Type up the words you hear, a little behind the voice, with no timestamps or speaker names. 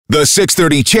The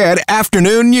 6:30 CHED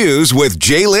Afternoon News with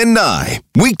Jaylen Nye.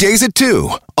 Weekdays at 2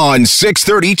 on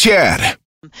 6:30 CHED.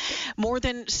 More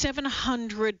than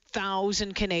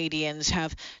 700,000 Canadians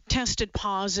have tested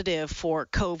positive for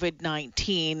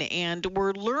COVID-19, and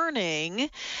we're learning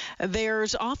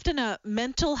there's often a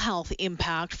mental health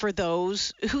impact for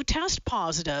those who test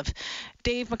positive.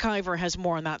 Dave McIver has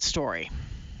more on that story.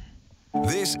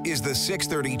 This is the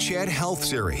 6:30 CHED Health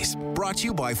Series, brought to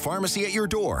you by Pharmacy at Your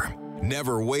Door.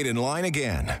 Never wait in line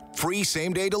again. Free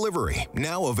same-day delivery,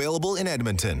 now available in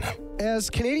Edmonton. As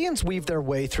Canadians weave their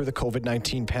way through the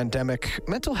COVID-19 pandemic,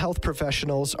 mental health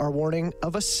professionals are warning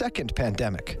of a second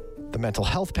pandemic, the mental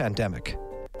health pandemic.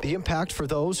 The impact for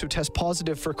those who test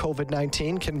positive for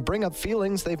COVID-19 can bring up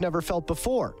feelings they've never felt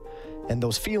before, and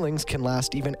those feelings can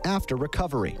last even after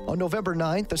recovery. On November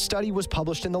 9th, a study was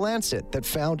published in The Lancet that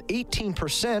found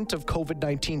 18% of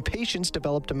COVID-19 patients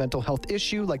developed a mental health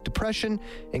issue like depression,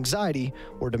 anxiety,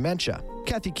 or dementia.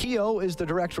 Kathy Keogh is the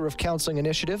Director of Counseling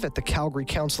Initiative at the Calgary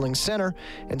Counseling Centre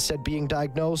and said being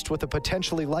diagnosed with a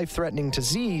potentially life-threatening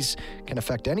disease can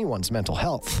affect anyone's mental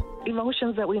health.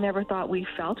 Emotions that we never thought we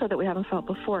felt or that we haven't felt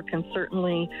before can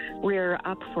certainly rear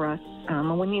up for us.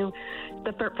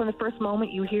 From the first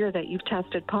moment you hear that you've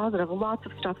tested positive, lots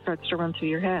of stuff starts to run through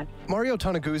your head. Mario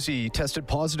Toneguzzi tested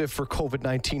positive for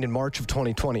COVID-19 in March of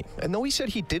 2020. And though he said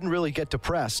he didn't really get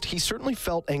depressed, he certainly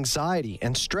felt anxiety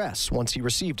and stress once he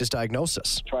received his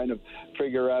diagnosis. Trying to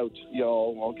figure out,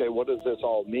 okay, what does this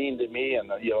all mean to me? And,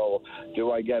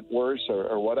 do I get worse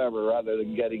or whatever rather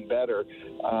than getting better?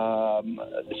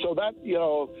 So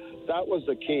that was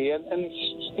the key. And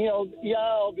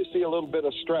obviously a little bit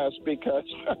of stress because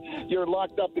you're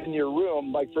locked up in your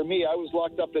room. Like for me, I was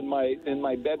locked up in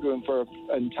my bedroom for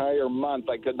an entire month.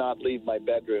 I could not leave my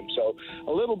bedroom. So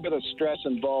a little bit of stress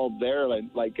involved there,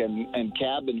 and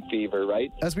cabin fever,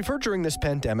 right? As we've heard during this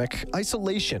pandemic,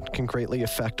 isolation can greatly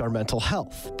affect our mental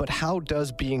health. But how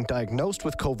does being diagnosed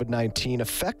with COVID-19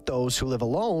 affect those who live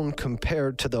alone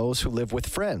compared to those who live with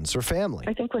friends or family?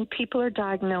 I think when people are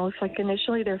diagnosed,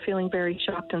 initially they're feeling very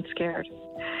shocked and scared.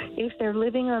 If they're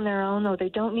living on their own, though, they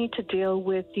don't need to deal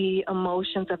with the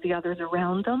emotions of the others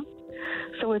around them.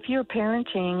 So if you're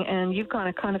parenting and you've got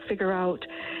to kind of figure out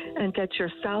and get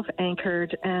yourself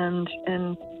anchored and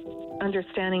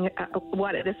understanding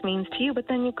what this means to you, but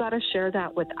then you've got to share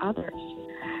that with others.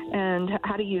 And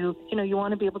how do you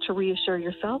want to be able to reassure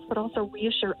yourself, but also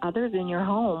reassure others in your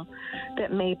home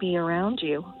that may be around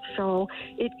you. So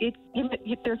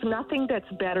there's nothing that's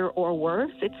better or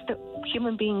worse. It's that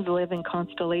human beings live in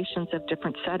constellations of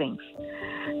different settings.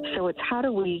 So it's how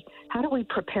do we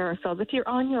prepare ourselves? If you're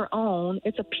on your own,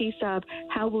 it's a piece of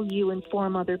how will you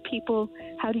inform other people?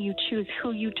 How do you choose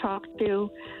who you talk to?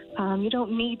 You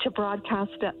don't need to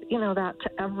broadcast that to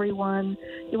everyone.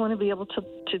 You want to be able to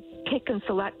pick and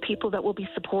select people that will be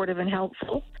supportive and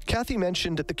helpful. Kathy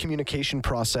mentioned the communication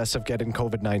process of getting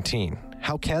COVID-19.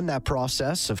 How can that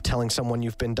process of telling someone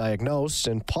you've been diagnosed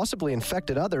and possibly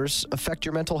infected others affect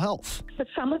your mental health? But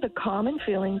some of the common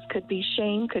feelings could be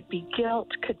shame, could be guilt,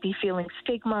 could be feeling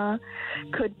stigma,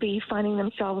 could be finding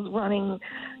themselves running,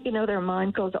 their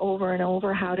mind goes over and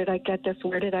over. How did I get this?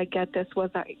 Where did I get this?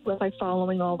 Was I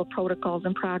following all the protocols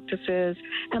and practices?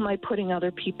 Am I putting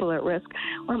other people at risk?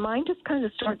 Our mind just kind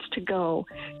of starts to go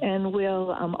and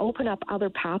will open up other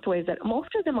pathways that most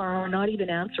of them are not even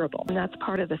answerable. And that's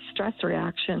part of the stress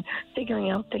reaction,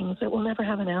 figuring out things that we'll never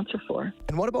have an answer for.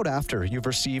 And what about after you've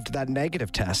received that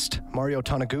negative test? Mario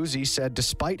Toneguzzi said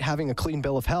despite having a clean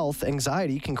bill of health,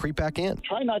 anxiety can creep back in.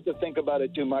 Try not to think about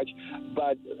it too much,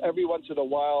 but every once in a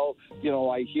while,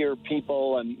 I hear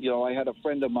people, and, I had a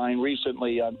friend of mine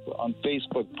recently on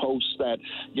Facebook posts that,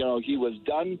 he was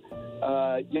done.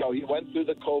 He went through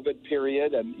the COVID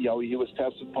period and, he was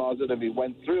tested positive. He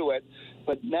went through it.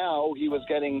 But now he was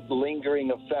getting lingering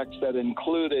effects that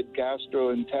included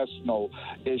gastrointestinal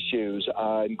issues,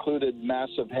 included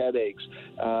massive headaches,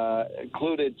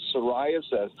 included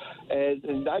psoriasis.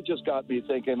 And that just got me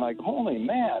thinking, holy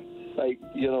man,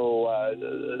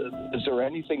 is there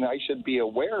anything I should be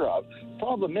aware of?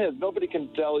 Problem is, nobody can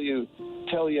tell you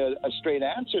a straight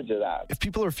answer to that. If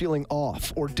people are feeling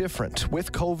off or different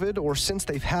with COVID or since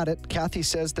they've had it, Kathy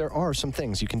says there are some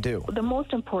things you can do. The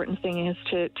most important thing is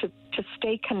to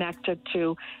stay connected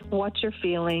to what you're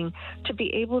feeling, to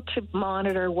be able to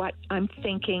monitor what I'm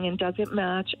thinking and does it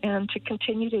match, and to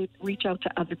continue to reach out to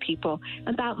other people.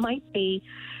 And that might be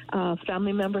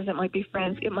family members, it might be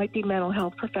friends, it might be mental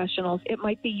health professionals, it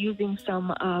might be using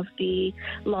some of the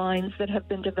lines that have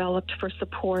been developed for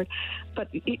support, but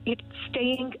it's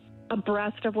staying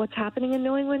abreast of what's happening and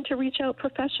knowing when to reach out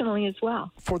professionally as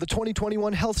well. For the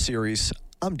 2021 Health Series,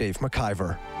 I'm Dave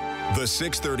McIver. The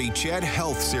 630 CHED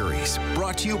Health Series,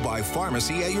 brought to you by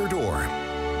Pharmacy at Your Door.